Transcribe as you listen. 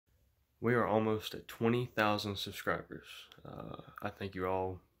We are almost at 20,000 subscribers. I thank you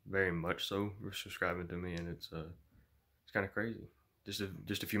all very much so for subscribing to me, and it's kind of crazy.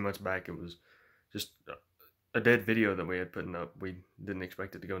 Just a few months back, it was just a dead video that we had putting up. We didn't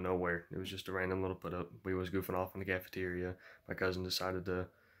expect it to go nowhere. It was just a random little put up. We was goofing off in the cafeteria. My cousin decided to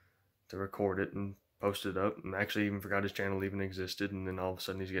record it and post it up, and actually even forgot his channel even existed. And then all of a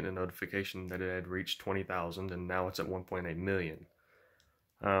sudden, he's getting a notification that it had reached 20,000, and now it's at 1.8 million.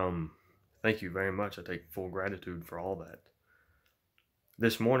 Thank you very much. I take full gratitude for all that.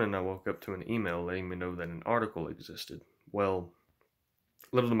 This morning, I woke up to an email letting me know that an article existed. Well,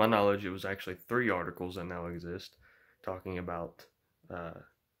 little to my knowledge, it was actually 3 articles that now exist talking about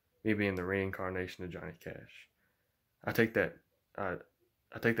me being the reincarnation of Johnny Cash. I take that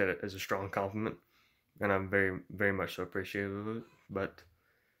as a strong compliment, and I'm very, very much so appreciative of it. But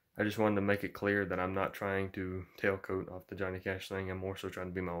I just wanted to make it clear that I'm not trying to tailcoat off the Johnny Cash thing. I'm more so trying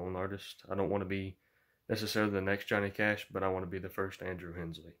to be my own artist. I don't want to be necessarily the next Johnny Cash, but I want to be the first Andrew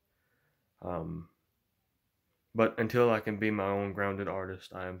Hensley. But until I can be my own grounded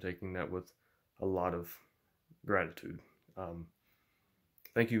artist, I am taking that with a lot of gratitude.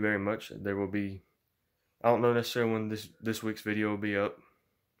 Thank you very much. There will be, I don't know necessarily when this week's video will be up.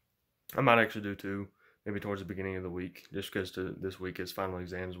 I might actually do 2, maybe towards the beginning of the week, just because this week is final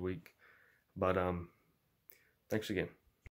exams week. But thanks again.